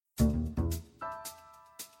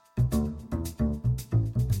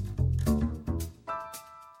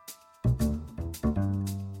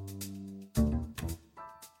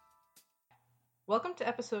Welcome to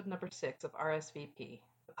episode number 6 of RSVP,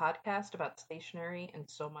 the podcast about stationery and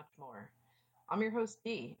so much more. I'm your host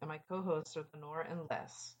Dee, and my co-hosts are Lenore and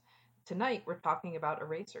Les. Tonight we're talking about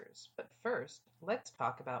erasers, but first, let's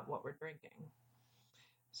talk about what we're drinking.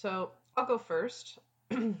 So, I'll go first.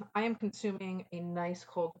 I am consuming a nice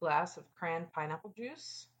cold glass of cran pineapple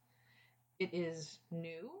juice. It is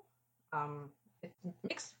new. It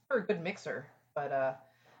makes for a good mixer, but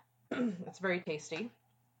it's very tasty.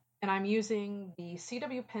 And I'm using the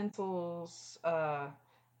CW Pencils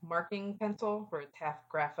marking pencil, where it's half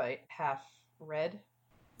graphite, half red.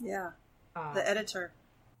 Yeah, the editor.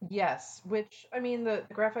 Yes, which, I mean, the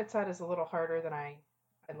graphite side is a little harder than I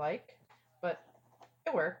like, but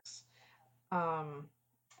it works.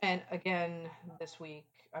 And again, this week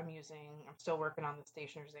I'm still working on the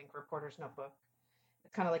Stationer's Ink Reporter's Notebook.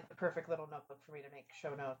 It's kind of like the perfect little notebook for me to make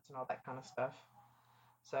show notes and all that kind of stuff.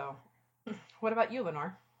 So, what about you,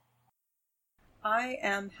 Lenore? I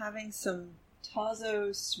am having some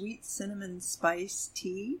Tazo sweet cinnamon spice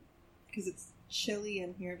tea because it's chilly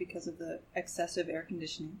in here because of the excessive air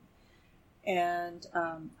conditioning. And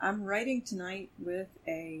I'm writing tonight with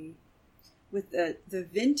the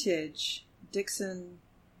vintage Dixon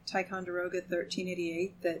Ticonderoga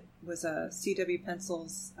 1388 that was a CW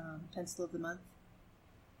Pencils Pencil of the Month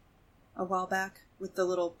a while back, with the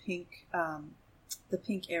little pink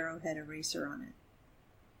arrowhead eraser on it.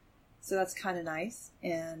 So that's kind of nice.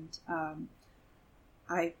 And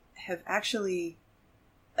I have actually,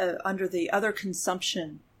 under the other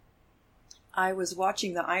consumption, I was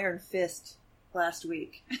watching The Iron Fist last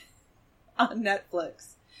week on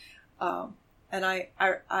Netflix. And I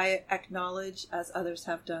acknowledge, as others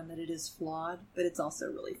have done, that it is flawed, but it's also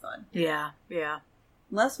really fun. Yeah.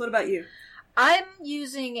 Les, what about you? I'm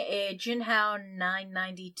using a Jinhao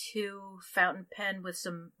 992 fountain pen with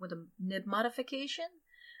a nib modification.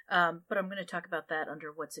 But I'm going to talk about that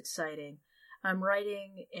under what's exciting. I'm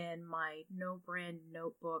writing in my no brand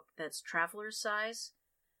notebook that's traveler's size.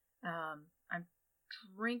 I'm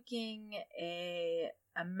drinking a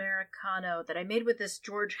Americano that I made with this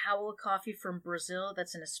George Howell coffee from Brazil.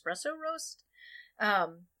 That's an espresso roast.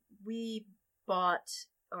 We bought,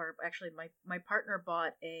 or actually my partner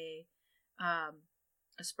bought a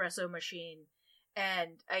espresso machine,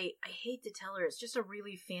 and I hate to tell her, it's just a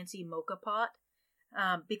really fancy mocha pot.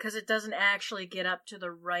 Because it doesn't actually get up to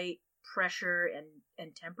the right pressure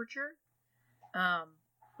and temperature.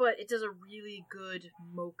 But it does a really good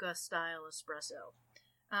mocha style espresso.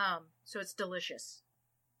 So it's delicious.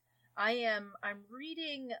 I'm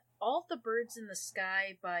reading All the Birds in the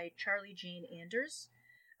Sky by Charlie Jane Anders.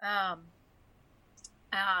 I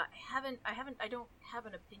don't have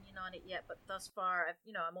an opinion on it yet, but thus far,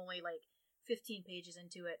 I'm only like 15 pages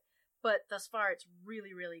into it. But thus far, it's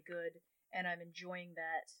really, really good. And I'm enjoying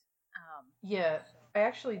that. Yeah, I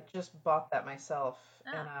actually just bought that myself,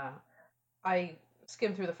 and I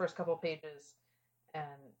skimmed through the first couple of pages, and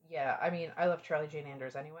yeah, I mean, I love Charlie Jane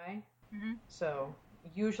Anders anyway, so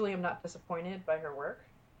usually I'm not disappointed by her work,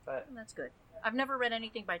 but that's good. I've never read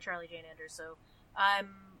anything by Charlie Jane Anders, so I'm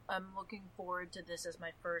looking forward to this as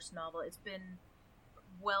my first novel. It's been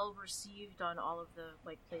well received on all of the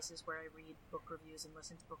places where I read book reviews and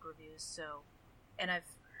listen to book reviews. So, and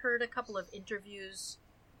I've heard a couple of interviews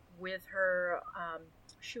with her.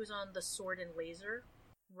 She was on The Sword and Laser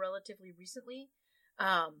relatively recently,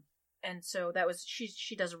 and so that was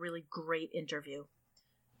she does a really great interview.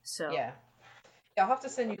 So yeah, I'll have to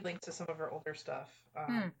send you links to some of her older stuff.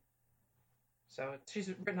 So she's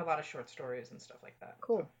written a lot of short stories and stuff like that.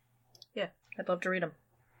 Cool. So. Yeah, I'd love to read them.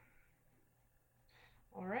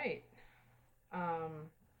 All right.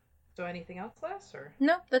 So anything else, Les? Or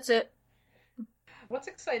no, that's it. What's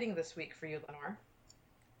exciting this week for you, Lenore?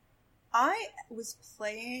 I was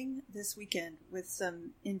playing this weekend with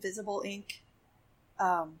some invisible ink,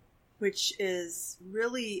 which is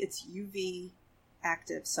really, it's UV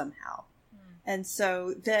active somehow. And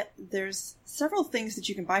so that there's several things that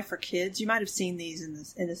you can buy for kids. You might have seen these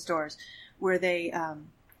in the stores, where they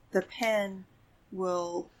the pen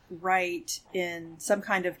will write in some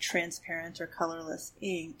kind of transparent or colorless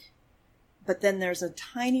ink. But then there's a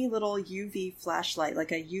tiny little UV flashlight,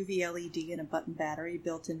 like a UV LED and a button battery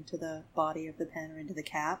built into the body of the pen or into the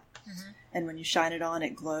cap. And when you shine it on,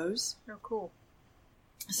 it glows. Oh, cool.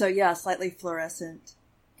 So yeah, slightly fluorescent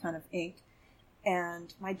kind of ink.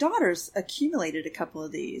 And my daughter's accumulated a couple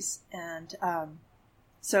of these. And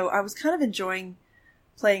so I was kind of enjoying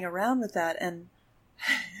playing around with that. And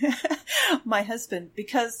my husband,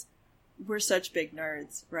 because we're such big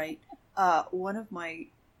nerds, right? One of my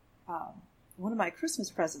Christmas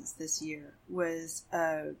presents this year was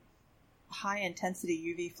a high intensity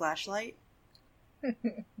UV flashlight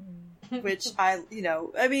which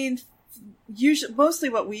usually, mostly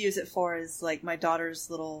what we use it for is like my daughter's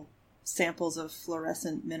little samples of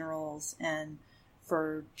fluorescent minerals and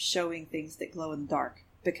for showing things that glow in the dark,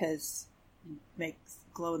 because it makes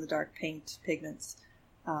glow in the dark paint pigments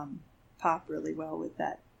pop really well with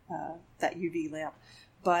that UV lamp.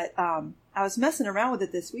 But I was messing around with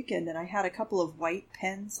it this weekend, and I had a couple of white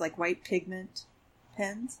pens, like white pigment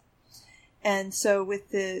pens. And so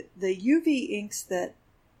with the UV inks that,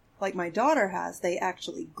 like my daughter has, they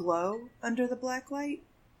actually glow under the black light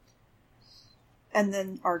and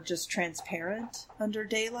then are just transparent under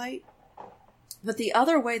daylight. But the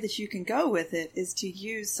other way that you can go with it is to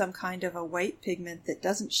use some kind of a white pigment that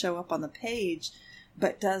doesn't show up on the page,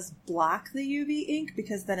 but does block the UV ink,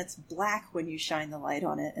 because then it's black when you shine the light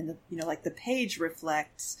on it, and the page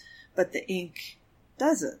reflects, but the ink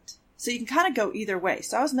doesn't. So you can kind of go either way.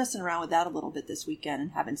 So I was messing around with that a little bit this weekend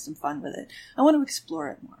and having some fun with it. I want to explore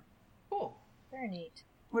it more. Cool. Very neat.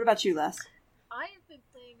 What about you, Les? I have been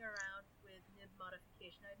playing around with nib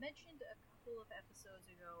modification. I mentioned a couple of episodes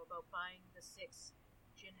ago about buying the 6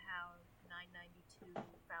 Jinhao 992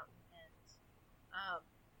 fountain pens.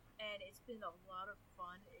 And it's been a lot of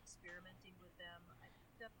fun experimenting with them. I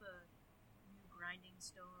picked up a new grinding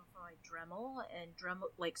stone for my Dremel, and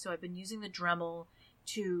so I've been using the Dremel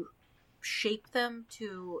to shape them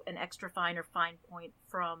to an extra fine or fine point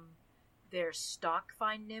from their stock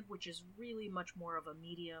fine nib, which is really much more of a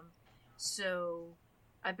medium. So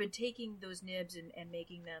I've been taking those nibs and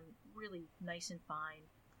making them really nice and fine.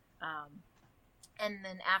 And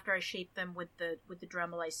then after I shape them with the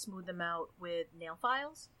Dremel, I smooth them out with nail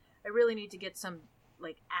files. I really need to get some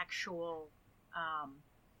like actual I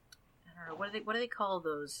don't know, what do they call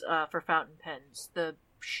those for fountain pens? The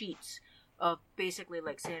sheets of basically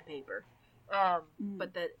like sandpaper.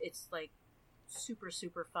 But that it's like super,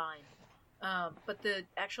 super fine. But the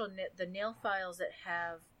actual the nail files that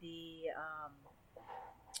have the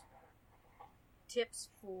tips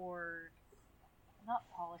for not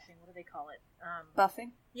polishing, what do they call it?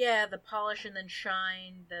 Buffing? Yeah, the polish and then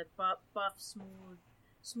shine, the buff,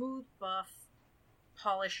 smooth, buff,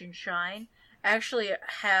 polish and shine. I actually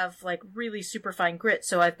have like really super fine grit,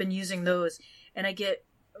 so I've been using those, and I get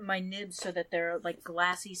my nibs so that they're like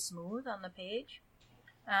glassy smooth on the page.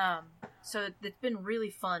 So it's been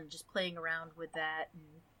really fun just playing around with that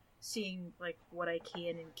and seeing like what I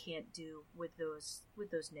can and can't do with those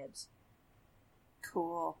nibs.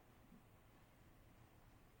 Cool.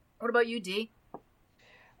 What about you, Dee?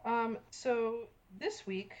 So this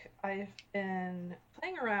week I've been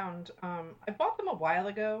playing around. I bought them a while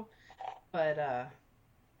ago, but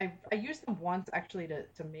I used them once actually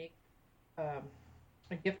to make a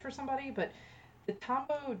gift for somebody. But the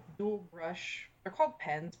Tombow dual brush, they're called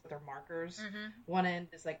pens, but they're markers. Mm-hmm. One end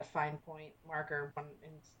is like a fine point marker, one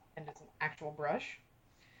end is an actual brush.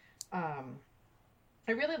 I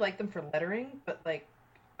really like them for lettering, but like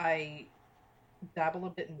I dabble a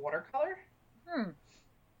bit in watercolor.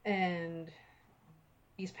 And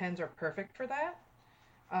these pens are perfect for that.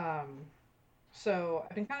 So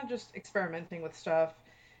I've been kind of just experimenting with stuff,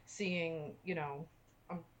 seeing,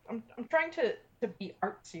 I'm trying to be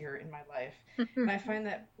artsier in my life. And I find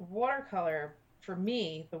that watercolor, for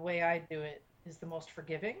me, the way I do it is the most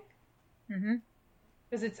forgiving.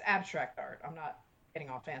 Because it's abstract art. I'm not getting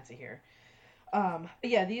all fancy here. But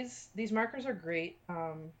yeah, these markers are great.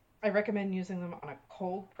 I recommend using them on a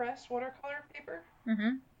cold press watercolor paper.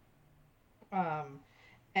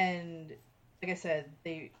 And like I said,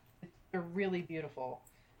 they're really beautiful.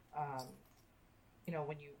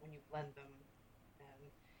 When you blend them,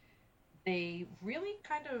 and they really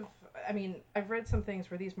kind of, I've read some things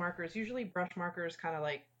where these markers, usually brush markers, kind of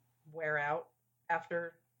like wear out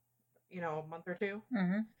after, a month or two.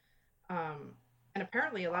 And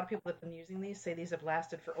apparently a lot of people that have been using these say these have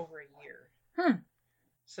lasted for over a year.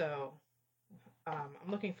 So I'm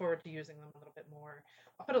looking forward to using them a little bit more.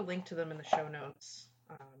 I'll put a link to them in the show notes.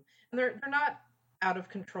 And they're not out of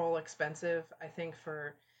control expensive. I think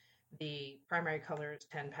for the Primary Colors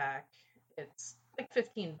 10-pack, it's like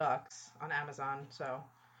 $15 on Amazon. So,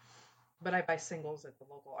 but I buy singles at the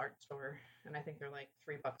local art store, and I think they're like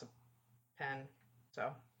 $3 a pen.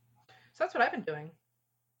 So that's what I've been doing.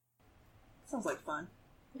 Sounds like fun.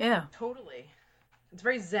 Yeah. Totally. It's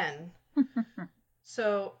very zen.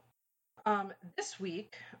 So, this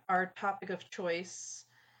week, our topic of choice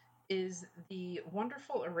is the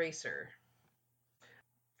wonderful eraser.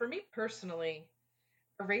 For me personally,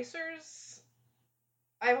 erasers,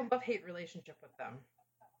 I have a love-hate relationship with them.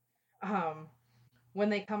 When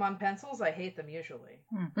they come on pencils, I hate them usually.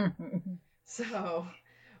 So,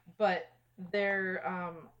 but they're,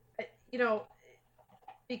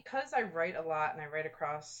 because I write a lot and I write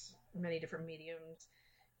across many different mediums,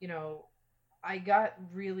 you know, I got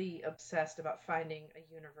really obsessed about finding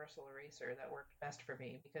a universal eraser that worked best for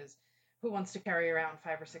me because who wants to carry around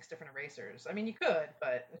 5 or 6 different erasers? I mean, you could,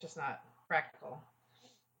 but it's just not practical.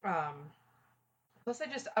 Plus,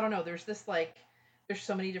 I don't know, there's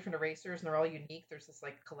so many different erasers and they're all unique. There's this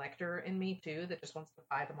like collector in me too that just wants to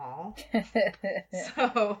buy them all.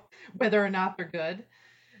 So, whether or not they're good.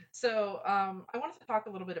 So, I wanted to talk a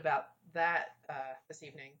little bit about that this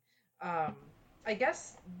evening. I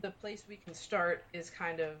guess the place we can start is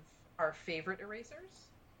kind of our favorite erasers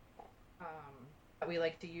that we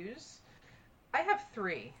like to use. I have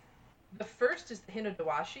 3. The first is the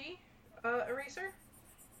Hinadowashi eraser.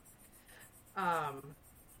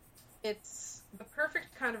 It's the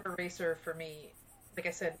perfect kind of eraser for me, like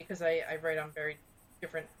I said, because I write on very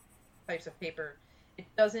different types of paper. It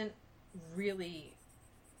doesn't really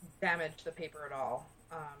damage the paper at all,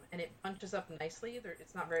 and it bunches up nicely.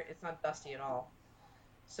 It's not dusty at all,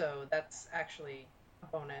 so that's actually a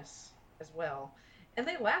bonus as well. And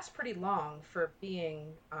they last pretty long for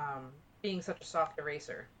being such a soft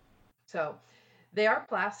eraser. So they are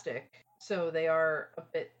plastic, so they are a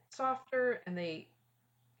bit softer, and they,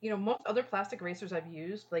 most other plastic erasers I've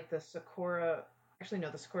used, like the Sakura, actually no,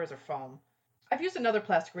 the Sakuras are foam. I've used another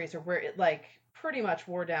plastic eraser where it like pretty much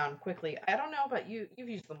wore down quickly. I don't know about you. You've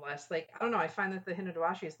used them less. Like, I don't know. I find that the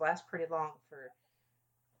Hinodawashis last pretty long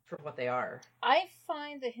for what they are. I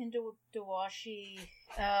find the Hindodawashi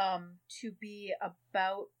to be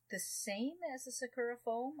about the same as the Sakura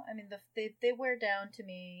foam. I mean, they wear down to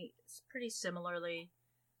me pretty similarly.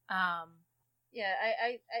 Yeah,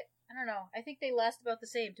 I don't know. I think they last about the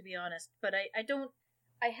same, to be honest. But I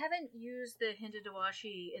haven't used the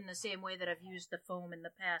Hindodawashi in the same way that I've used the foam in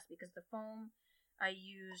the past, because the foam I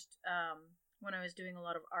used when I was doing a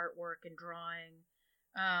lot of artwork and drawing,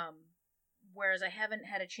 whereas I haven't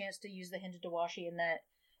had a chance to use the Hindodawashi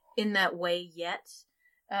in that way yet.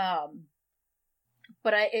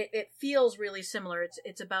 But it feels really similar.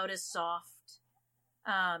 It's about as soft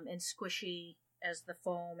and squishy as the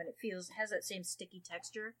foam, and it has that same sticky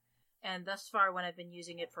texture. And thus far, when I've been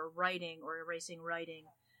using it for writing or erasing writing,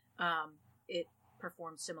 it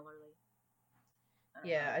performs similarly.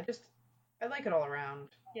 Yeah, I like it all around.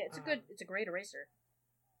 Yeah, it's a great eraser.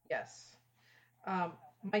 Yes.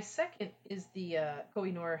 My second is the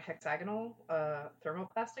Koh-i-Noor hexagonal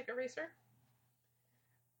thermoplastic eraser.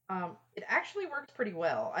 It actually works pretty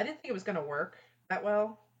well. I didn't think it was going to work that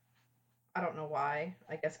well. I don't know why.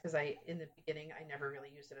 I guess because in the beginning, I never really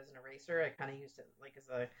used it as an eraser. I kind of used it like as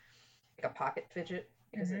a pocket fidget,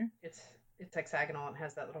 because it's hexagonal and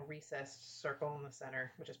has that little recessed circle in the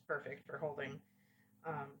center, which is perfect for holding.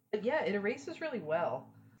 But yeah, it erases really well.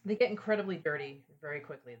 They get incredibly dirty very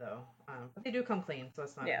quickly, though. But they do come clean, so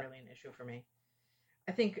it's not really an issue for me.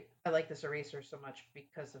 I think I like this eraser so much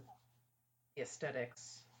because of the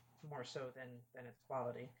aesthetics more so than its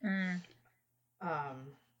quality.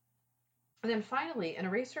 And then finally, an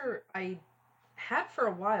eraser I had for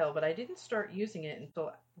a while, but I didn't start using it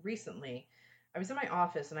until recently. I was in my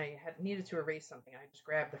office and I had needed to erase something. I just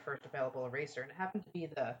grabbed the first available eraser, and it happened to be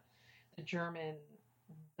the German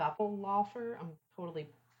Doppellaufer. I'm totally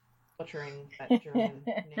butchering that German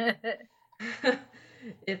name.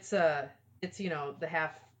 It's the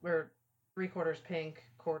half or 3/4 pink,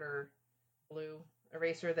 quarter blue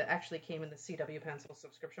eraser that actually came in the CW Pencil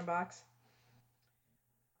subscription box.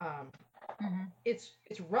 It's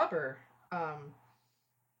rubber,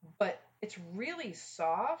 but it's really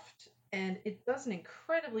soft, and it does an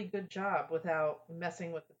incredibly good job without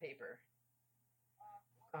messing with the paper.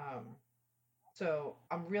 So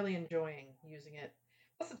I'm really enjoying using it.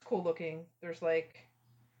 Plus, it's cool looking. There's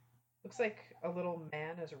looks like a little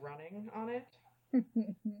man is running on it,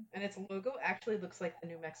 and its logo actually looks like the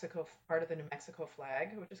part of the New Mexico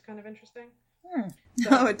flag, which is kind of interesting.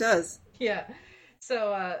 So, it does. Yeah.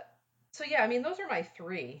 So yeah, I mean, those are my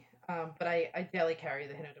 3, but I daily carry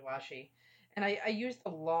the Hinadowashi, and I use the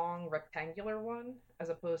long rectangular one as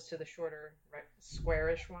opposed to the shorter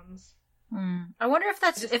squarish ones. I wonder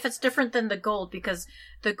if it's different than the gold, because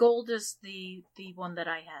the gold is the one that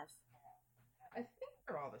I have. I think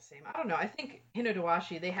they're all the same. I don't know. I think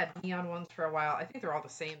Hinadowashi, they had neon ones for a while. I think they're all the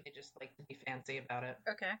same. They just like to be fancy about it.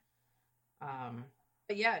 Okay.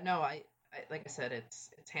 But yeah, no, I like I said, it's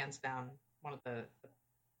hands down one of the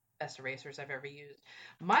best erasers I've ever used.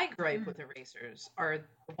 My gripe with erasers are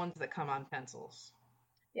the ones that come on pencils.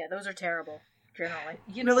 Yeah, those are terrible, generally.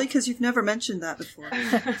 Really? Because you've never mentioned that before.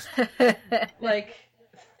 Like,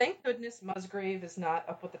 thank goodness Musgrave is not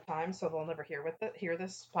up with the times, so they'll never hear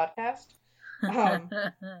this podcast.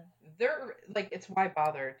 They're like, it's why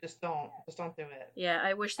bother? Just don't do it. Yeah,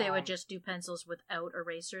 I wish they would just do pencils without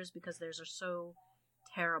erasers because theirs are so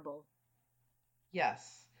terrible.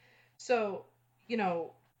 Yes. So, you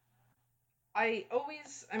know, I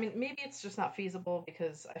mean, maybe it's just not feasible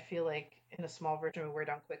because I feel like in a small version we wear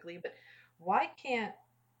down quickly, but why can't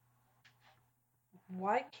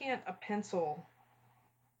a pencil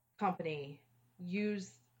company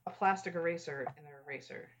use a plastic eraser in their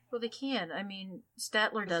eraser? Well, they can. I mean,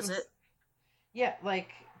 Statler does it. Yeah, like,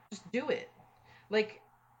 just do it. Like,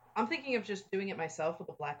 I'm thinking of just doing it myself with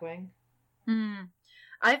a Blackwing.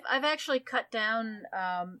 I've actually cut down,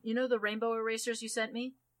 you know, the rainbow erasers you sent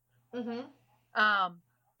me? Mm-hmm.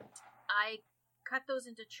 I cut those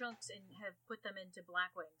into chunks and have put them into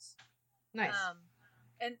Blackwings. Nice.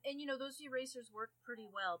 And you know, those erasers work pretty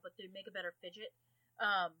well, but they make a better fidget.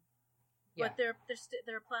 Yeah. But they're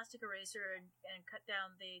a plastic eraser and cut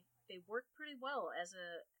down. They work pretty well as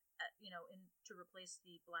to replace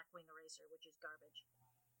the Blackwing eraser, which is garbage.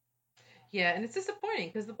 Yeah, and it's disappointing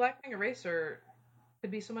because the Blackwing eraser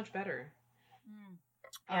could be so much better.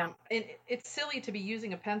 Yeah. And it's silly to be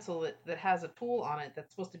using a pencil that has a tool on it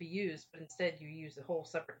that's supposed to be used, but instead you use a whole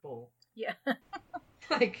separate tool. Yeah.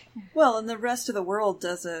 Like, well, and the rest of the world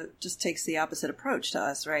just takes the opposite approach to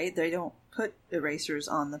us, right? They don't put erasers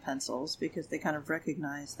on the pencils because they kind of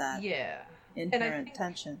recognize that inherent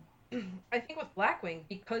tension. I think with Blackwing,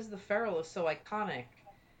 because the ferrule is so iconic,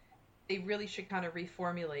 they really should kind of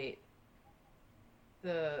reformulate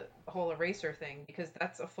the whole eraser thing because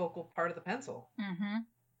that's a focal part of the pencil. Mm-hmm.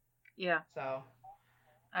 Yeah. So,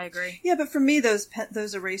 I agree. Yeah, but for me, those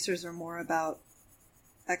erasers are more about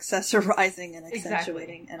accessorizing and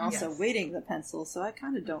accentuating and also weighting the pencil, so I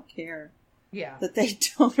kind of don't care that they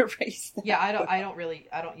don't erase them. Yeah, I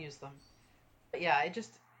don't use them. But yeah,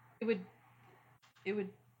 it would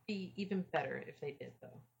be even better if they did,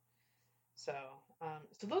 though. So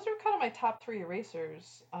those are kind of my top 3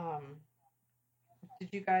 erasers. Did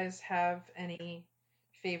you guys have any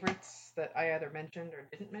favorites that I either mentioned or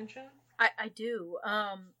didn't mention? I do.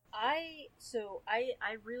 I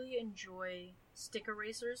really enjoy stick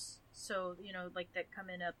erasers. So, you know, like that come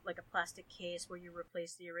in like a plastic case where you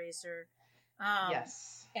replace the eraser.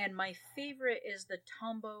 Yes. And my favorite is the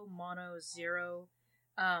Tombow Mono Zero.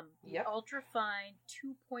 Ultra fine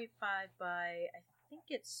 2.5 by, I think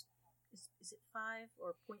is it 5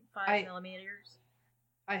 or 0.5 millimeters?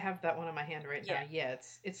 I have that one in my hand right now. Yeah,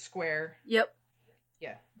 it's square. Yep.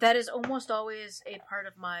 Yeah. That is almost always a part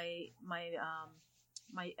of my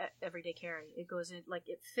everyday carry. It goes in, like,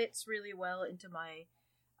 it fits really well into my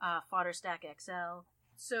Fodder Stack XL.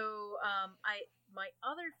 So my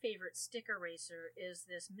other favorite stick eraser is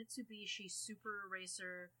this Mitsubishi Super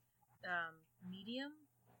Eraser medium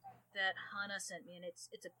that Hana sent me, and it's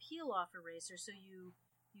a peel off eraser. So you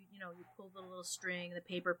pull the little string, the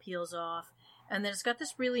paper peels off, and then it's got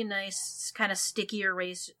this really nice kind of sticky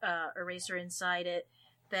eraser inside it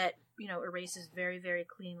that, you know, erases very, very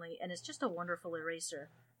cleanly, and it's just a wonderful eraser.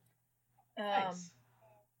 Nice.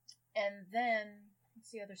 And then,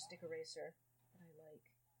 what's the other stick eraser that I like?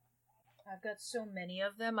 I've got so many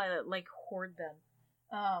of them, I like hoard them.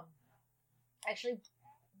 Actually,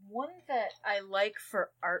 one that I like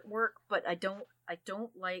for artwork, but I don't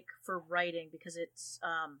like for writing because it's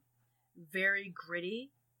very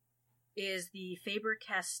gritty, is the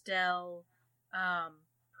Faber-Castell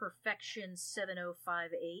Perfection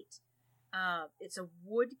 7058. It's a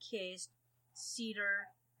wood-cased cedar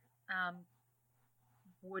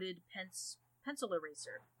wooded pencil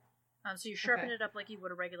eraser. So you sharpen it up like you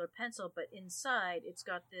would a regular pencil, but inside it's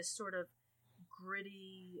got this sort of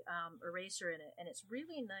gritty eraser in it, and it's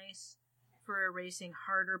really nice for erasing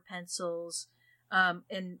harder pencils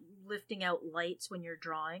and lifting out lights when you're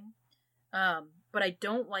drawing. But I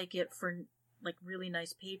don't like it for like really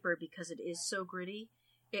nice paper because it is so gritty.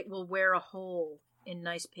 It will wear a hole in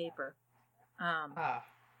nice paper.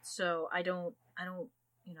 So I don't,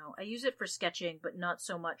 you know, I use it for sketching, but not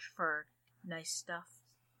so much for nice stuff.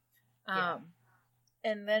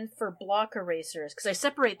 And then for block erasers, because I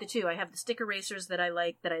separate the two. I have the stick erasers that I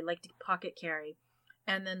like to pocket carry,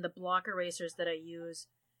 and then the block erasers that I use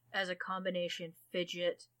as a combination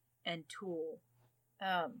fidget and tool.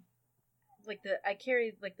 I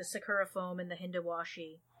carry like the Sakura Foam and the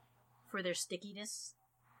Hindawashi for their stickiness.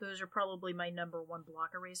 Those are probably my number 1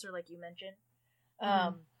 block eraser, like you mentioned.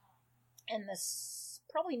 And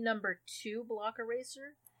probably number 2 block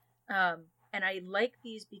eraser. And I like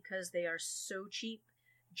these because they are so cheap.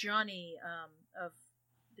 Johnny of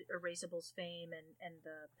the Erasables fame and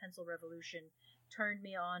the Pencil Revolution turned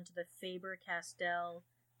me on to the Faber-Castell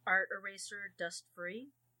Art Eraser Dust Free.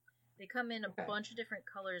 They come in a Okay. bunch of different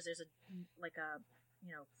colors. There's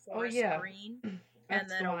forest green. That's and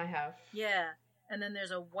then the one I have. Yeah. And then there's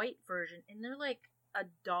a white version, and they're like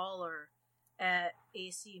 $1 at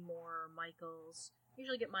AC Moore or Michaels.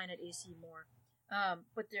 Usually get mine at AC Moore.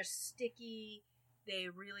 But they're sticky. They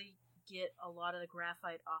really get a lot of the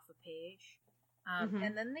graphite off a page.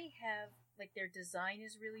 And then they have, like, their design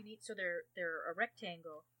is really neat. So they're a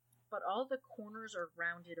rectangle, but all the corners are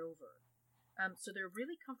rounded over. So they're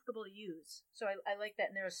really comfortable to use. So I like that.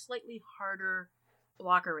 And they're a slightly harder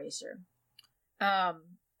block eraser.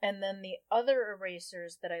 And then the other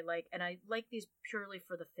erasers that I like, and I like these purely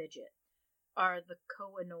for the fidget, are the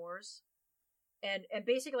Koh-i-Noors. And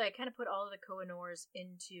basically I kind of put all of the Koh-i-Noors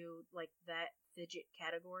into, like, that fidget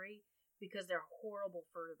category because they're horrible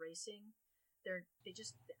for erasing. They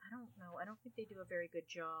just, I don't know, I don't think they do a very good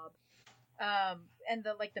job. And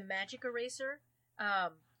the magic eraser,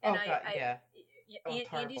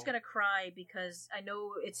 Andy's gonna cry because I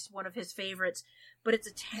know it's one of his favorites, but it's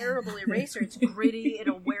a terrible eraser. It's gritty.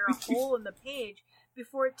 It'll wear a hole in the page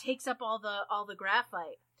before it takes up all the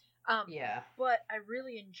graphite. But I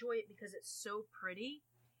really enjoy it because it's so pretty,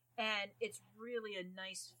 and it's really a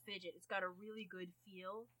nice fidget. It's got a really good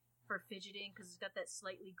feel for fidgeting because it's got that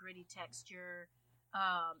slightly gritty texture.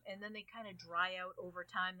 And then they kind of dry out over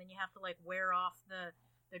time. Then you have to, like, wear off the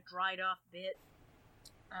dried off bit.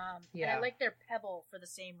 And I like their pebble for the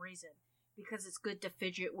same reason, because it's good to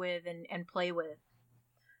fidget with and play with.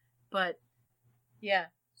 But yeah,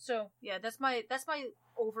 so yeah, that's my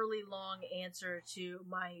overly long answer to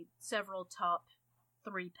my several top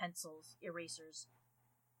 3 pencils erasers.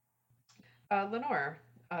 Lenore,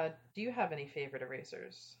 do you have any favorite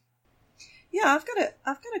erasers? Yeah, I've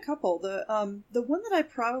got a couple. The one that I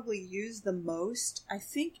probably use the most, I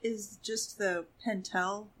think, is just the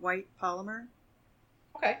Pentel white polymer.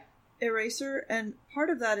 Okay. Eraser, and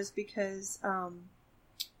part of that is because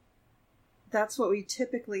that's what we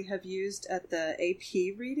typically have used at the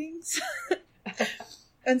AP readings.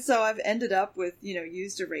 And so I've ended up with,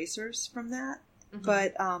 used erasers from that. Mm-hmm.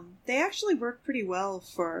 But they actually work pretty well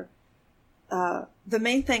for the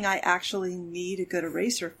main thing I actually need a good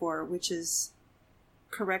eraser for, which is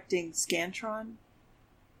correcting Scantron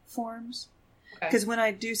forms. Because when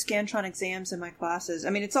I do Scantron exams in my classes, I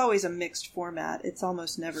mean, it's always a mixed format. It's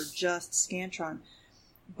almost never just Scantron.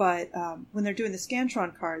 But when they're doing the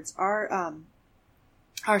Scantron cards, our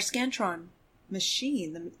Scantron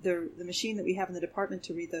machine, the machine that we have in the department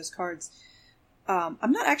to read those cards,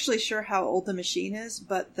 I'm not actually sure how old the machine is,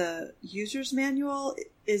 but the user's manual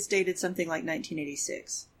is dated something like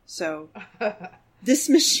 1986. So this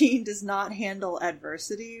machine does not handle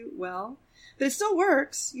adversity well, but it still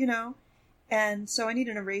works, And so I need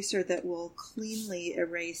an eraser that will cleanly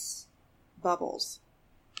erase bubbles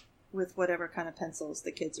with whatever kind of pencils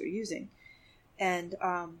the kids are using. And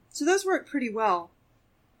so those work pretty well.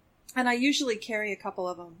 And I usually carry a couple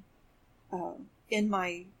of them in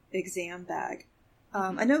my exam bag.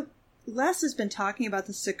 I know Les has been talking about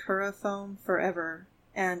the Sakura foam forever,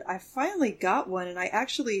 and I finally got one, and I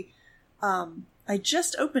actually, I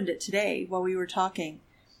just opened it today while we were talking,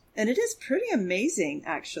 and it is pretty amazing,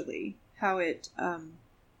 actually. How it's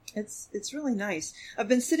really nice. I've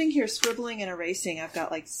been sitting here scribbling and erasing. I've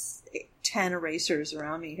got like 10 erasers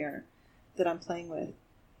around me here that I'm playing with.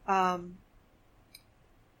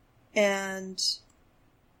 And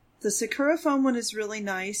the Sakura foam one is really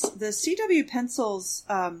nice. The CW pencils,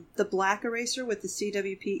 the black eraser with the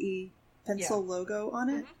CWPE pencil logo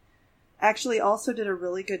on it, actually also did a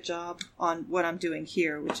really good job on what I'm doing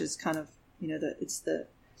here, which is kind of,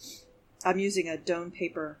 I'm using a Doan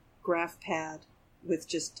paper graph pad with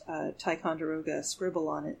just Ticonderoga scribble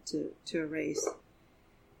on it to erase.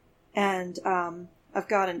 And I've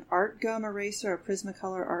got an art gum eraser, a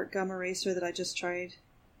Prismacolor art gum eraser that I just tried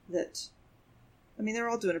that, they're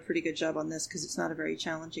all doing a pretty good job on this because it's not a very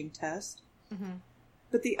challenging test. Mm-hmm.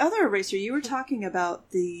 But the other eraser, you were talking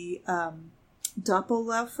about the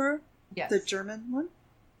Doppellaufer, yes. The German one.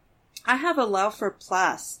 I have a Laufer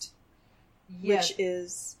Plast, yes. Which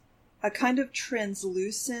is a kind of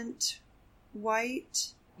translucent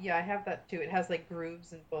white. Yeah, I have that too. It has like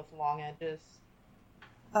grooves in both long edges.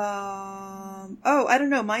 I don't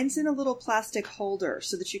know. Mine's in a little plastic holder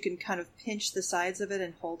so that you can kind of pinch the sides of it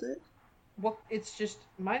and hold it. Well, it's just,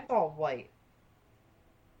 mine's all white.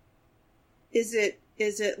 Is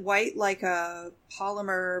it white like a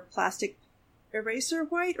polymer plastic eraser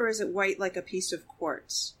white, or is it white like a piece of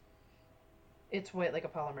quartz? It's white like a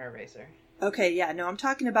polymer eraser. Okay, yeah, no, I'm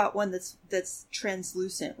talking about one that's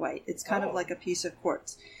translucent white. It's kind of like a piece of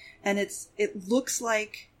quartz. And it looks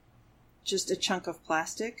like just a chunk of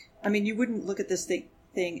plastic. You wouldn't look at this thing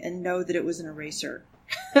thing and know that it was an eraser.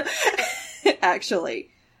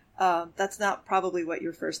 Actually, that's not probably what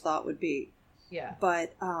your first thought would be. Yeah.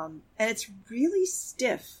 But and it's really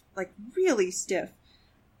stiff, like really stiff.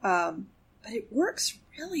 But it works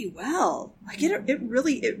really well. Like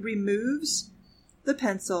it removes the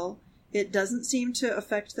pencil. It doesn't seem to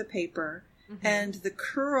affect the paper, and the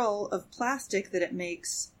curl of plastic that it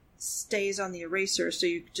makes stays on the eraser. So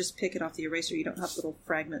you just pick it off the eraser. You don't have little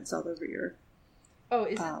fragments all over your. Oh,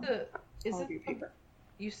 is it your paper?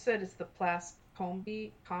 You said it's the Plast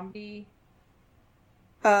Combi.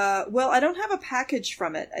 Well, I don't have a package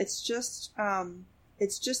from it. It's just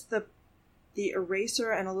the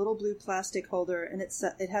eraser and a little blue plastic holder, and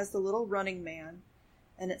it has the little running man,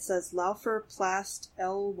 and it says Laufer Plast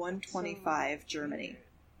L125 Germany.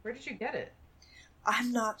 Where did you get it?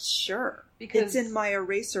 I'm not sure. Because it's in my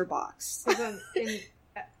eraser box.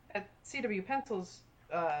 At CW Pencils,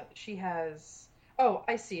 she has. Oh,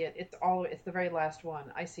 I see it. It's the very last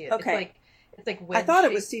one. I see it. Okay. It's like wedge. I thought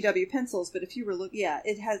it was CW Pencils, but if you were looking,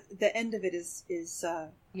 it has the end of it is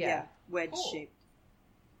wedge shaped,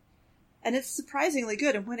 and it's surprisingly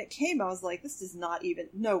good. And when it came, I was like, "This does not even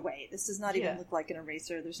look like an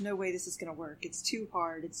eraser. There's no way this is going to work. It's too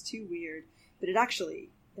hard. It's too weird." But it actually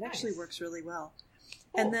works really well.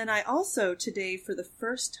 Cool. And then I also today, for the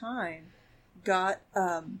first time, got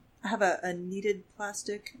I have a kneaded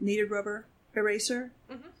rubber eraser.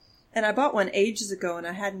 Mm-hmm. And I bought one ages ago, and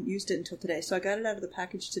I hadn't used it until today. So I got it out of the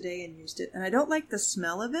package today and used it. And I don't like the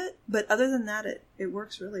smell of it, but other than that, it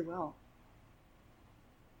works really well.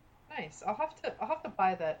 Nice. I'll have to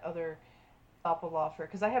buy that other Doppelhofer,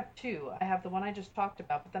 because I have two. I have the one I just talked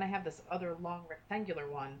about, but then I have this other long rectangular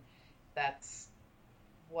one that's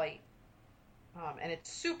white, and it's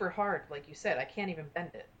super hard. Like you said, I can't even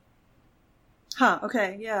bend it. Huh.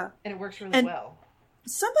 Okay. Yeah. And it works really well.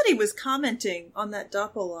 Somebody was commenting on that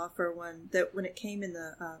Doppelhofer one that when it came in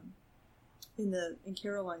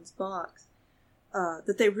Caroline's box,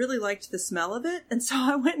 that they really liked the smell of it, and so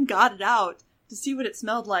I went and got it out to see what it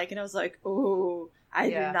smelled like, and I was like, "Oh, I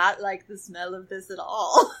do not like the smell of this at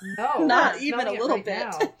all. No, not even a little bit.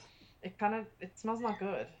 Now, it smells not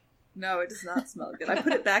good. No, it does not smell good. I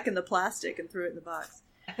put it back in the plastic and threw it in the box.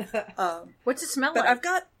 What's it smell like? But I've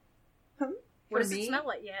got. What does it smell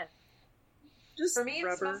like? Yeah. Just for me,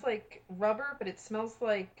 rubber. It smells like rubber, but it smells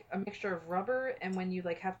like a mixture of rubber and when you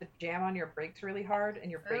have to jam on your brakes really hard and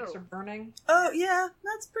your brakes are burning. Oh yeah,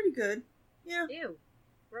 that's pretty good. Yeah. Ew,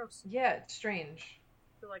 gross. Yeah, it's strange.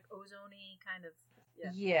 Feel like ozone-y kind of.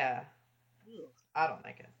 Yeah. Ew. I don't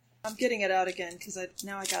like it. I'm getting it out again because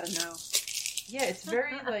now I gotta know. Yeah, it's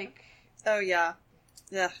very like. Oh yeah,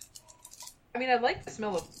 yeah. I mean, I like the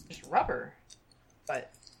smell of just rubber, but.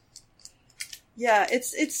 Yeah,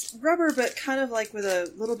 it's rubber, but kind of like with a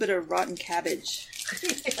little bit of rotten cabbage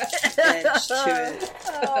edge to it.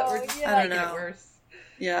 Oh, yeah. I don't know. Worse.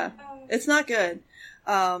 Yeah, it's not good.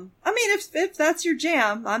 I mean, if that's your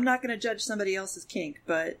jam, I'm not going to judge somebody else's kink,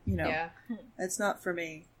 but it's not for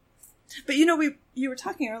me. But you were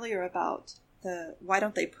talking earlier about why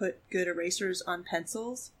don't they put good erasers on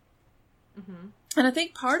pencils? Mm-hmm. And I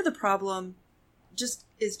think part of the problem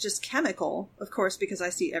is just chemical, of course, because I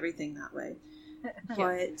see everything that way.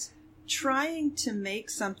 But trying to make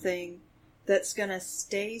something that's going to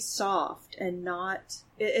stay soft and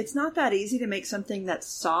it's not that easy to make something that's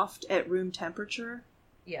soft at room temperature.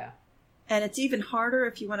 Yeah. And it's even harder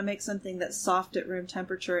if you want to make something that's soft at room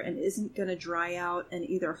temperature and isn't going to dry out and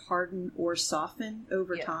either harden or soften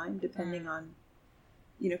over time, depending on,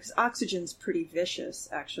 because oxygen's pretty vicious,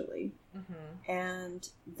 actually. Mm-hmm. And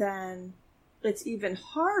then it's even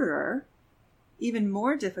harder, even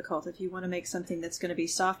more difficult if you want to make something that's going to be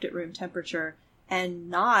soft at room temperature and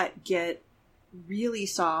not get really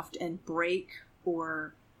soft and break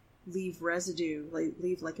or leave residue,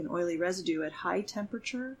 leave like an oily residue at high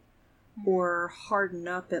temperature or harden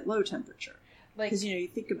up at low temperature. Because, you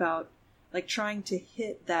think about like trying to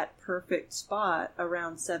hit that perfect spot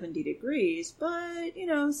around 70 degrees, but,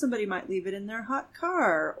 somebody might leave it in their hot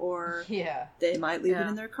car or they might leave it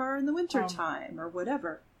in their car in the winter time or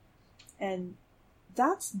whatever. And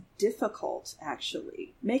that's difficult,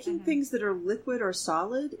 actually. Making things that are liquid or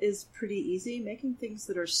solid is pretty easy. Making things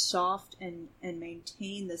that are soft and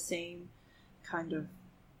maintain the same kind of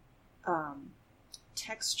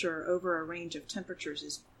texture over a range of temperatures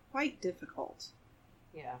is quite difficult.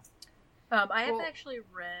 Yeah. I have actually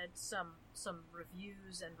read some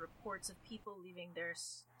reviews and reports of people leaving their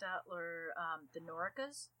Staedtler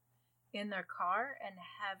Dinoricas in their car and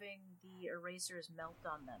having the erasers melt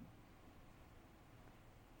on them.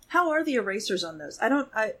 How are the erasers on those?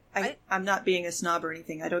 I'm not being a snob or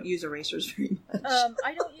anything. I don't use erasers very much.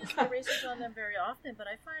 I don't use the erasers on them very often, but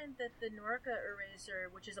I find that the Norca eraser,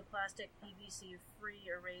 which is a plastic PVC-free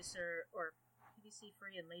eraser, or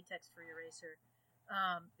PVC-free and latex-free eraser,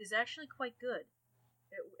 is actually quite good.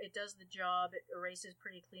 It does the job. It erases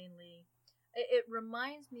pretty cleanly. It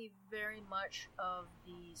reminds me very much of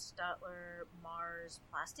the Staedtler Mars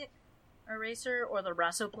plastic eraser, or the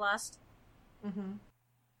Rasoplast. Mm-hmm.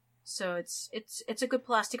 So it's a good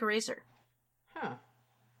plastic eraser. Huh.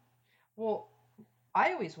 Well,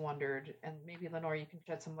 I always wondered, and maybe Lenore, you can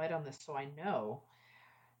shed some light on this so I know.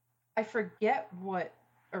 I forget what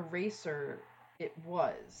eraser it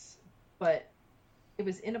was, but it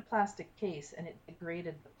was in a plastic case and it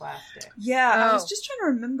degraded the plastic. Yeah, I was just trying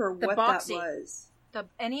to remember what Boxy. That was.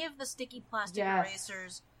 Any of the sticky plastic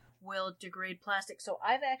erasers will degrade plastic. So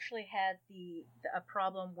I've actually had a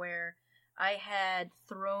problem where I had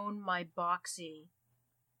thrown my Boxy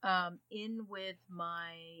in with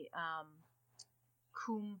my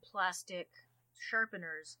Coom plastic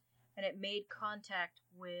sharpeners, and it made contact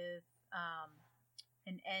with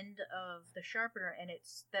an end of the sharpener, and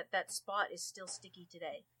it's that spot is still sticky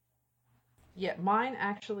today. Yeah, mine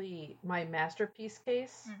actually, my Masterpiece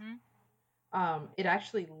case, it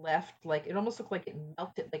actually left, like, it almost looked like it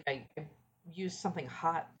melted, like I used something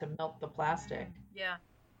hot to melt the plastic. Yeah.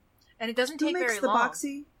 And it doesn't take very long. Who makes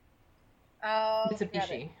the Boxy?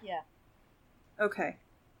 Mitsubishi. Yeah. Okay.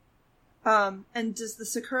 And does the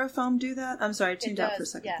Sakura foam do that? I'm sorry, I tuned out for a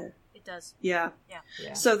second there. It does. Yeah.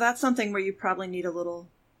 So that's something where you probably need a little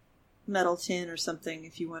metal tin or something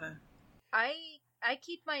if you want to. I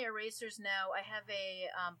keep my erasers now. I have a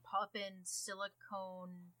pop-in silicone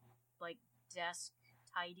like desk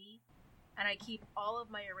tidy, and I keep all of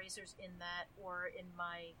my erasers in that or in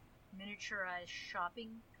my miniaturized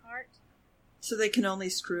shopping cart. So they can only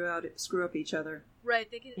screw up each other. Right.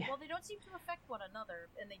 They can. Yeah. Well, they don't seem to affect one another,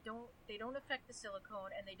 and they don't affect the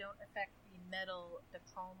silicone, and they don't affect the metal, the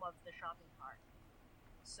chrome of the shopping cart.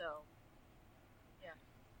 So, yeah.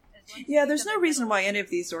 Yeah, there's no reason why any of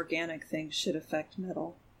these organic things should affect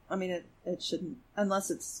metal. I mean, it shouldn't, unless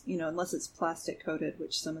it's plastic coated,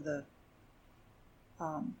 which some of the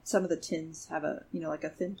tins have like a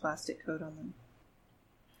thin plastic coat on them.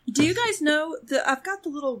 Do you guys know I've got the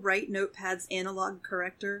little Write Notepad's analog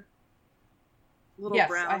corrector? Little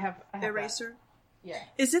brown I have eraser. That. Yeah.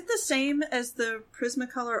 Is it the same as the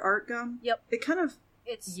Prismacolor art gum? Yep. It kind of.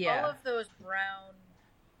 It's all of those brown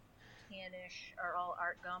tannish are all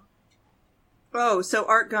art gum. Oh, so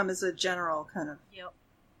art gum is a general kind of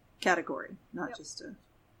category, not just a.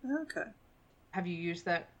 Okay. Have you used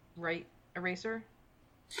that Write eraser?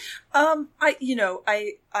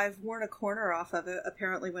 I've worn a corner off of it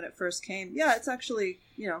apparently when it first came. Yeah, it's actually,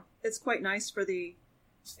 it's quite nice for the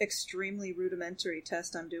extremely rudimentary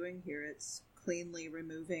test I'm doing here. It's cleanly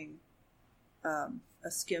removing a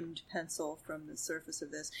skimmed pencil from the surface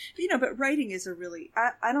of this. But writing is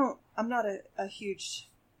I'm not a huge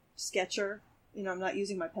sketcher. I'm not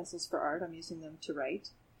using my pencils for art. I'm using them to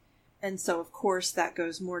write. And so, of course, that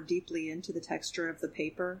goes more deeply into the texture of the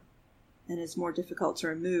paper and is more difficult to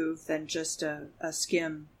remove than just a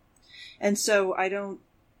skim. And so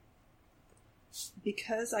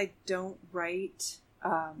because I don't write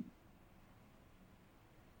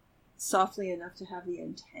softly enough to have the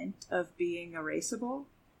intent of being erasable,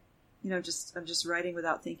 I'm just writing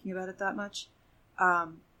without thinking about it that much.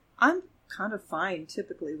 I'm kind of fine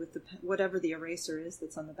typically with whatever the eraser is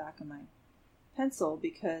that's on the back of my pencil,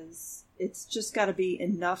 because it's just got to be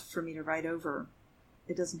enough for me to write over.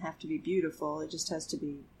 It doesn't have to be beautiful. It just has to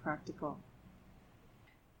be practical.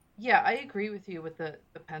 Yeah, I agree with you with the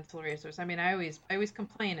pencil erasers. I mean, I always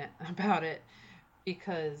complain about it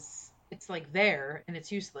because it's like there and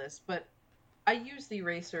it's useless. But I use the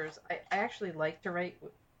erasers. I actually like to write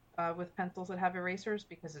with pencils that have erasers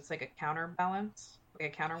because it's like a counterbalance,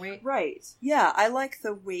 like a counterweight. Right. Yeah, I like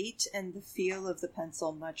the weight and the feel of the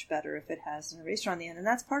pencil much better if it has an eraser on the end. And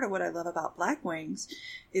that's part of what I love about Blackwings,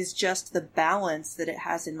 is just the balance that it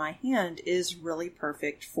has in my hand is really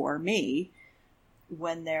perfect for me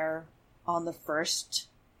when they're on the first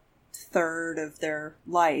third of their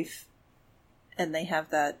life and they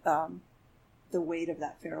have that the weight of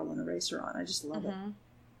that ferrule and eraser on. I just love it.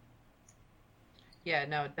 Yeah,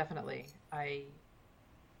 no, definitely. I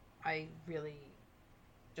really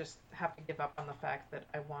just have to give up on the fact that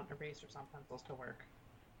I want erasers on pencils to work.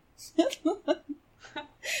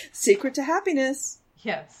 Secret to happiness.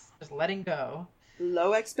 Yes, just letting go.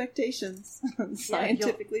 Low expectations.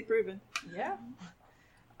 Scientifically proven. Yeah.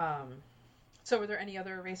 So were there any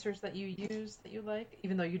other erasers that you use that you like,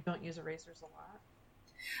 even though you don't use erasers a lot?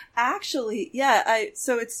 Actually, yeah.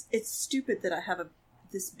 So it's stupid that I have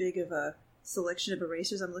this big of a selection of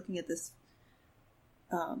erasers. I'm looking at this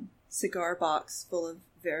cigar box full of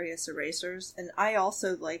various erasers, and I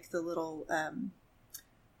also like the little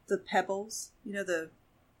the pebbles. You know, the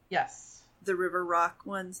river rock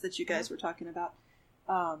ones that you guys were talking about.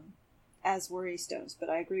 As worry stones,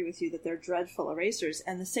 but I agree with you that they're dreadful erasers.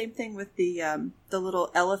 And the same thing with the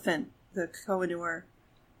little elephant, the Koh-i-Noor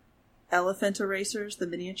elephant erasers, the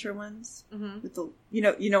miniature ones with the you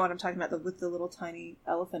know what I'm talking about, with the little tiny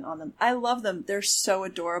elephant on them. I love them. They're so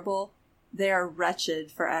adorable. They are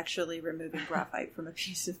wretched for actually removing graphite from a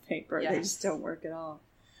piece of paper. Yes. They just don't work at all.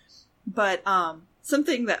 But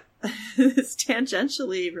something that is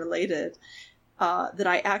tangentially related that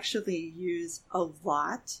I actually use a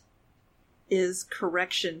lot is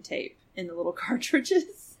correction tape in the little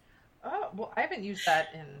cartridges. Oh, well, I haven't used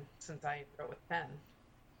that since I wrote with pen.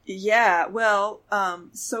 Yeah, well,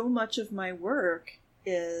 so much of my work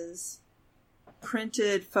is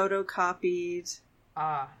printed, photocopied,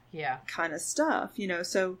 kind of stuff,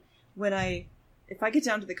 so if I get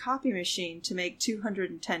down to the copy machine to make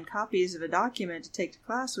 210 copies of a document to take to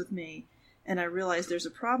class with me, and I realize there's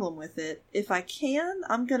a problem with it, if I can,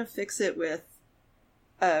 I'm going to fix it with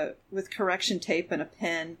correction tape and a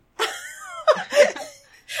pen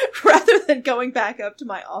rather than going back up to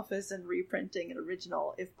my office and reprinting an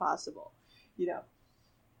original if possible,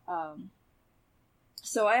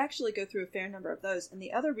 So I actually go through a fair number of those. And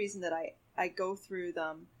the other reason that I go through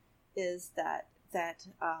them is that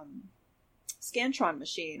Scantron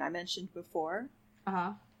machine I mentioned before.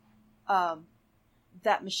 That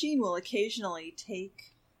machine will occasionally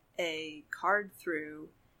take a card through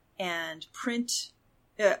and print.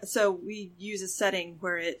 So we use a setting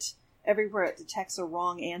where everywhere it detects a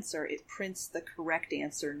wrong answer, it prints the correct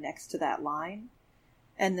answer next to that line.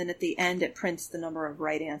 And then at the end, it prints the number of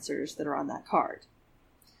right answers that are on that card.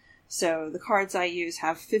 So the cards I use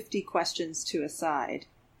have 50 questions to a side.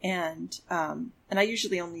 And I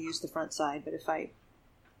usually only use the front side, but if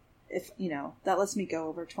that lets me go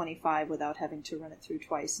over 25 without having to run it through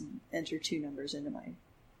twice and enter two numbers into my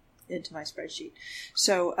spreadsheet.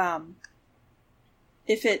 So,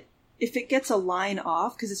 if it gets a line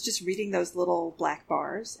off, because it's just reading those little black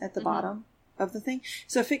bars at the bottom of the thing.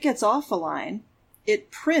 So if it gets off a line, it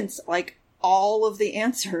prints like all of the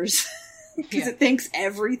answers because it thinks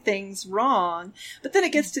everything's wrong. But then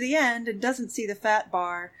it gets to the end and doesn't see the fat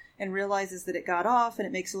bar and realizes that it got off, and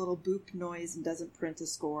it makes a little boop noise and doesn't print a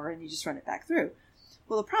score, and you just run it back through.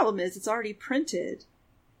 Well, the problem is it's already printed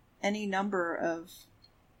any number of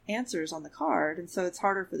answers on the card, and so it's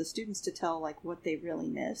harder for the students to tell what they really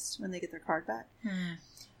missed when they get their card back.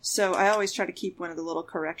 So I always try to keep one of the little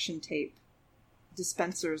correction tape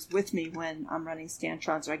dispensers with me when I'm running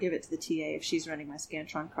Scantrons, or I give it to the TA if she's running my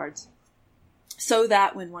Scantron cards, so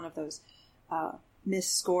that when one of those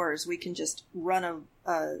missed scores, we can just run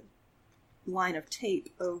a line of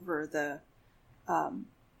tape over the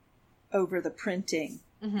printing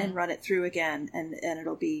and run it through again, and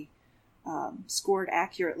it'll be scored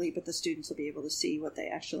accurately, but the students will be able to see what they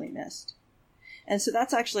actually missed. And so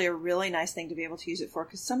that's actually a really nice thing to be able to use it for,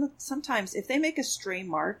 because sometimes if they make a stray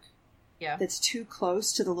mark that's too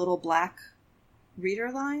close to the little black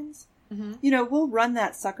reader lines, we'll run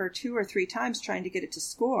that sucker 2 or 3 times trying to get it to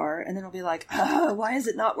score, and then it'll be like, why is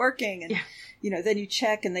it not working? And then you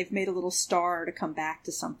check, and they've made a little star to come back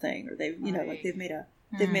to something, or they've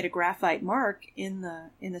they've made a graphite mark in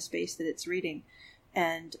the space that it's reading,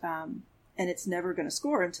 and it's never going to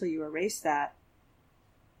score until you erase that.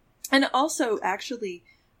 And also, actually,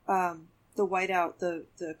 the whiteout,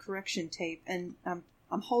 the correction tape, and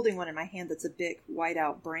I'm holding one in my hand that's a big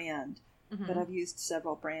whiteout brand, but I've used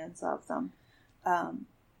several brands of them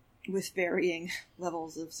with varying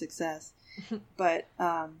levels of success. But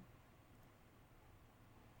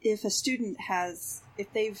if a student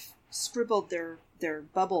if they've scribbled their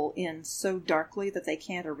bubble in so darkly that they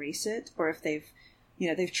can't erase it, or if they've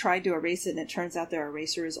tried to erase it and it turns out their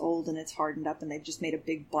eraser is old and it's hardened up and they've just made a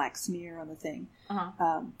big black smear on the thing,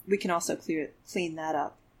 we can also clean that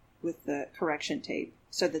up with the correction tape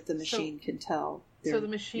so that the machine can tell. So the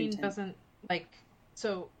machine doesn't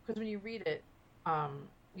because when you read it,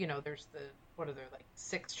 there's what are there,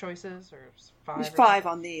 6 choices or 5? There's 5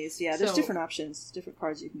 on these, yeah. There's different options, different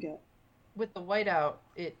cards you can get. With the whiteout,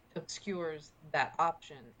 it obscures that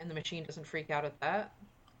option, and the machine doesn't freak out at that?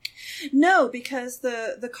 No, because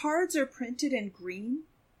the cards are printed in green.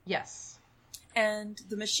 Yes. And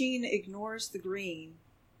the machine ignores the green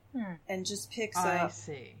and just picks up... I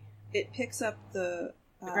see. It picks up the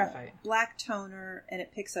graphite. black toner, and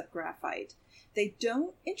it picks up graphite. They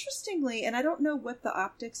don't, interestingly, and I don't know what the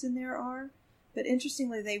optics in there are, but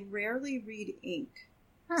interestingly, they rarely read ink.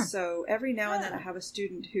 So every now and then I have a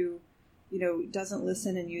student who, doesn't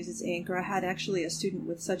listen and uses ink, or I had actually a student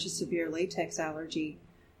with such a severe latex allergy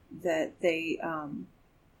that they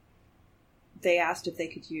asked if they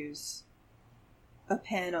could use a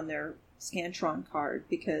pen on their Scantron card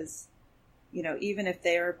because, even if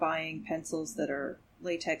they are buying pencils that are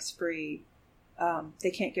latex free,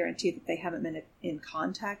 they can't guarantee that they haven't been in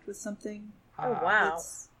contact with something. Oh, wow.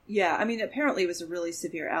 Apparently it was a really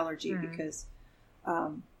severe allergy because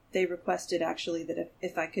they requested actually that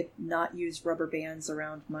if I could not use rubber bands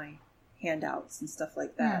around my handouts and stuff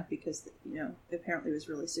like that because, apparently it was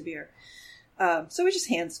really severe. So we just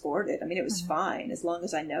hand scored it. I mean, it was fine as long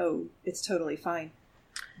as I know it's totally fine.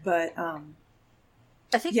 But I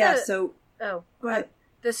think so go ahead.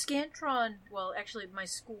 The Scantron, well, actually my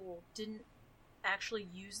school didn't actually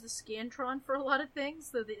use the Scantron for a lot of things,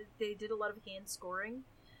 so they did a lot of hand scoring.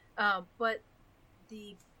 But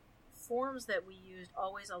the forms that we used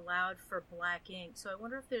always allowed for black ink, so I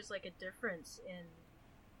wonder if there's like a difference in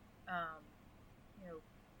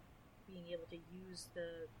being able to use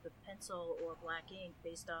the pencil or black ink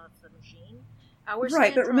based off the machine.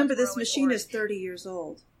 Right, but remember this machine is 30 years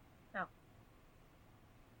old. Oh.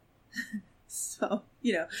 So,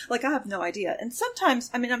 I have no idea. And sometimes,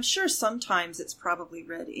 I'm sure sometimes it's probably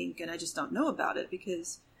red ink and I just don't know about it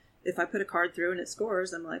because if I put a card through and it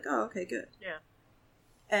scores, I'm like, oh, okay, good. Yeah.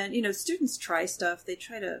 And, students try stuff. They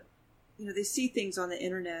try to, they see things on the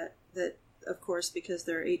internet that, of course, because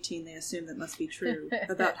they're 18, they assume that must be true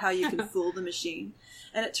about how you can fool the machine.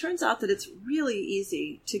 And it turns out that it's really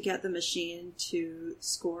easy to get the machine to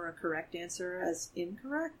score a correct answer as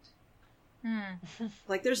incorrect.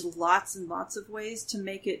 Like there's lots and lots of ways to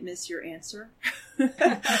make it miss your answer.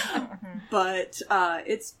 But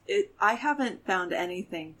I haven't found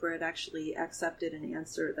anything where it actually accepted an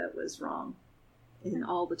answer that was wrong in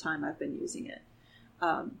all the time I've been using it.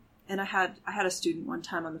 And I had a student one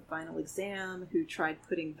time on the final exam who tried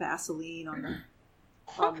putting Vaseline on the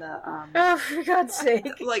oh, for God's sake.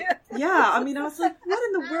 I was like, what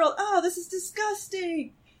in the world? Oh, this is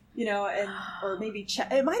disgusting. Or maybe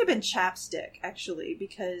it might have been chapstick actually,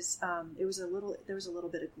 because there was a little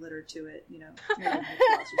bit of glitter to it, maybe lip gloss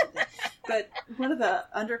or something. But one of the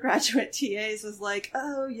undergraduate TAs was like,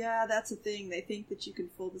 "Oh yeah, that's a thing. They think that you can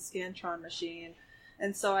fool the Scantron machine."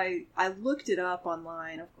 And so I looked it up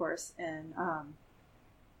online, of course, and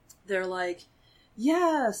they're like,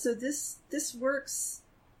 "Yeah, so this works."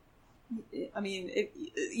 I mean,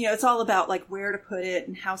 it's all about like where to put it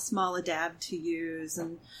and how small a dab to use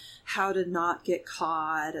and how to not get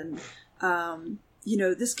caught. And,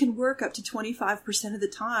 this can work up to 25% of the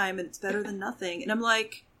time and it's better than nothing. And I'm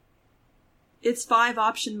like, it's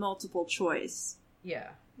 5-option multiple choice. Yeah.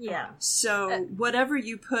 Yeah. So whatever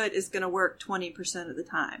you put is going to work 20% of the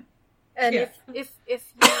time. And if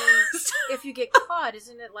you get caught,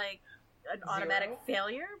 isn't it like an automatic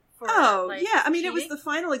failure? Yeah. I mean, cheating? It was the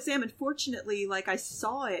final exam, and fortunately, I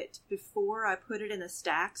saw it before I put it in a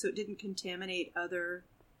stack, so it didn't contaminate other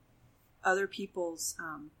people's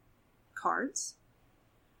cards.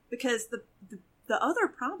 Because the other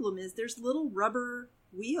problem is there's little rubber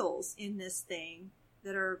wheels in this thing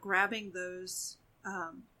that are grabbing those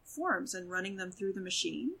forms and running them through the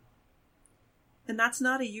machine. And that's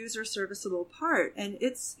not a user serviceable part. And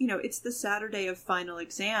it's the Saturday of final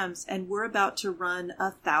exams, and we're about to run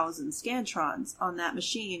 1,000 Scantrons on that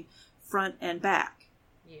machine, front and back.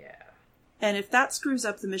 Yeah. And if that screws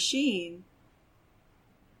up the machine,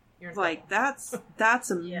 that's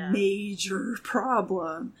a major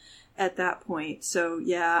problem at that point. So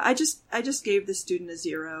yeah, I just gave the student a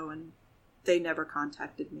 0 and they never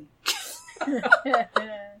contacted me.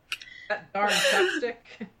 That darn chapstick.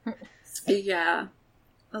 Yeah.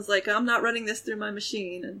 I was like, I'm not running this through my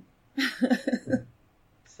machine. And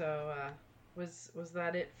So, was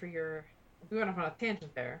that it for your... We went off on a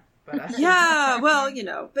tangent there, but... Yeah, well,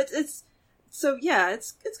 but it's kind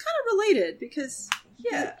of related because,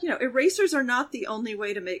 erasers are not the only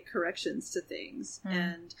way to make corrections to things.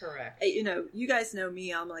 And, correct. You guys know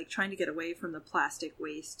me, I'm like trying to get away from the plastic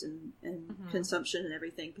waste and consumption and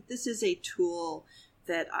everything, but this is a tool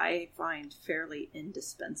that I find fairly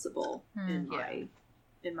indispensable in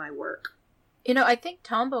my work. I think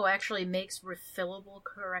Tombow actually makes refillable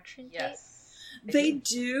correction tape. Yes. They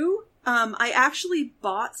do. I actually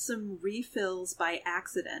bought some refills by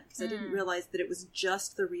accident because I didn't realize that it was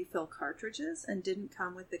just the refill cartridges and didn't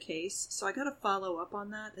come with the case. So I got to follow up on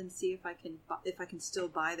that and see if I can still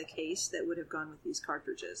buy the case that would have gone with these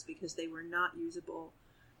cartridges because they were not usable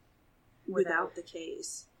without the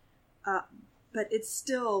case. But it's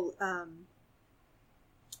still,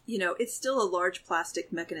 it's still a large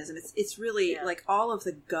plastic mechanism. It's really like all of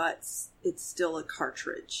the guts. It's still a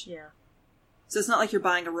cartridge. Yeah. So it's not like you're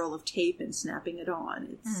buying a roll of tape and snapping it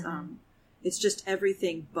on. It's just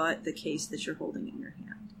everything but the case that you're holding in your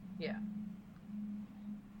hand. Yeah.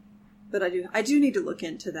 But I do need to look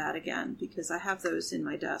into that again because I have those in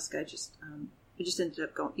my desk. I just ended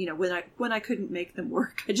up going, when I couldn't make them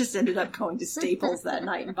work, I just ended up going to Staples that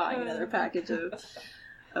night and buying another package of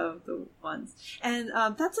the ones. And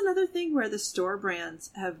that's another thing where the store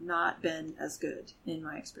brands have not been as good in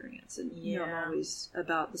my experience. And I'm always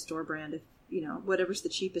about the store brand if whatever's the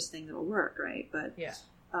cheapest thing that'll work, right? But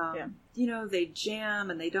they jam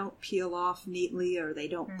and they don't peel off neatly, or they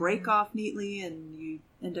don't break off neatly, and you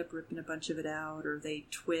end up ripping a bunch of it out, or they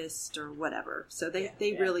twist or whatever. So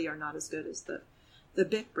they really are not as good as the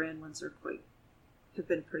Bic brand ones have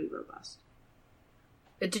been pretty robust.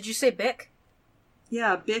 Did you say Bic?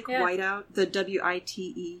 Yeah, Bic Whiteout, the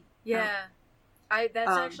WITE. Yeah,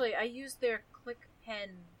 actually I use their Click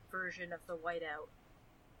Pen version of the Whiteout.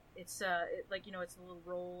 It's it's a little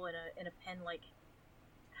roll and a pen like.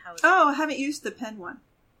 I haven't used the pen one.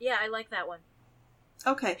 Yeah, I like that one.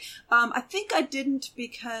 Okay. I think I didn't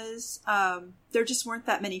because there just weren't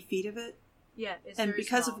that many feet of it. Yeah, it's and very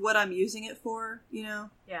because small. of what I'm using it for, Yeah.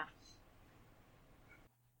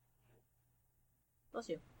 Bless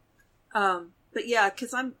you. But yeah,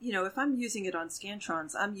 because I'm, if I'm using it on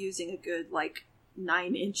Scantrons, I'm using a good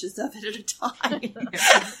 9 inches of it at a time.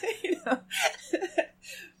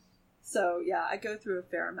 So yeah, I go through a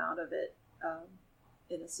fair amount of it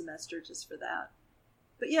in a semester just for that.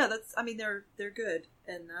 But yeah, they're good,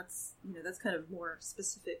 and that's kind of more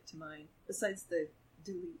specific to mine. Besides the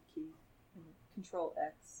delete key and Control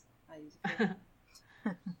X, I use it for.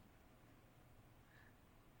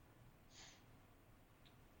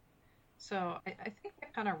 So I think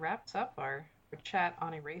that kind of wraps up our chat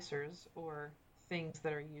on erasers, or things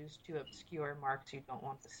that are used to obscure marks you don't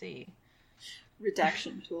want to see.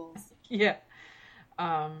 Redaction tools. Yeah.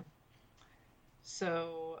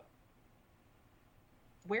 So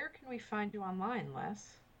where can we find you online,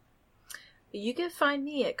 Les? You can find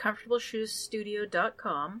me at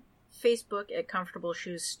ComfortableShoesStudio.com, Facebook at Comfortable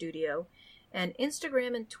Shoes Studio, and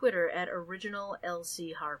Instagram and Twitter at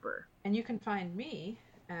OriginalLCHarper. And you can find me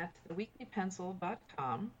at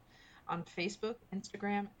theweeklypencil.com, on Facebook,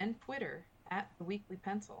 Instagram, and Twitter at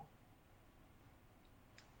theweeklypencil.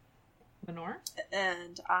 Lenore?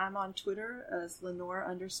 And I'm on Twitter as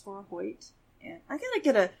Lenore_Hoyt. And I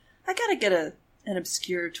gotta get an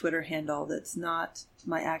obscure Twitter handle that's not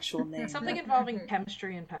my actual name. Something involving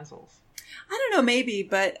chemistry and pencils. I don't know, maybe,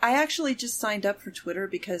 but I actually just signed up for Twitter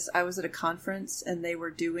because I was at a conference and they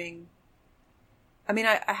were doing...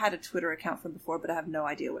 I had a Twitter account from before, but I have no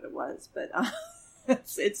idea what it was. But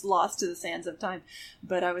it's lost to the sands of time.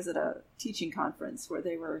 But I was at a teaching conference where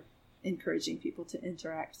they were encouraging people to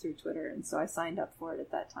interact through Twitter, and so I signed up for it at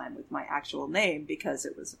that time with my actual name because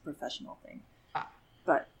it was a professional thing.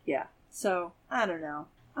 But yeah, so I don't know.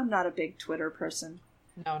 I'm not a big Twitter person.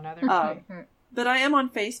 No, neither am I. But I am on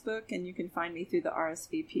Facebook, and you can find me through the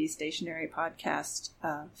RSVP Stationery Podcast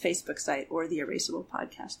Facebook site or the Erasable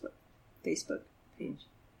Podcast Facebook page.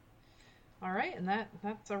 All right, and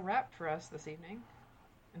that's a wrap for us this evening.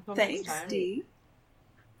 Until Thanks, next time. Dee.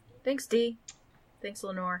 Thanks, Dee. Thanks,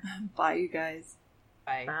 Lenore. Bye, you guys.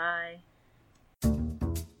 Bye. Bye.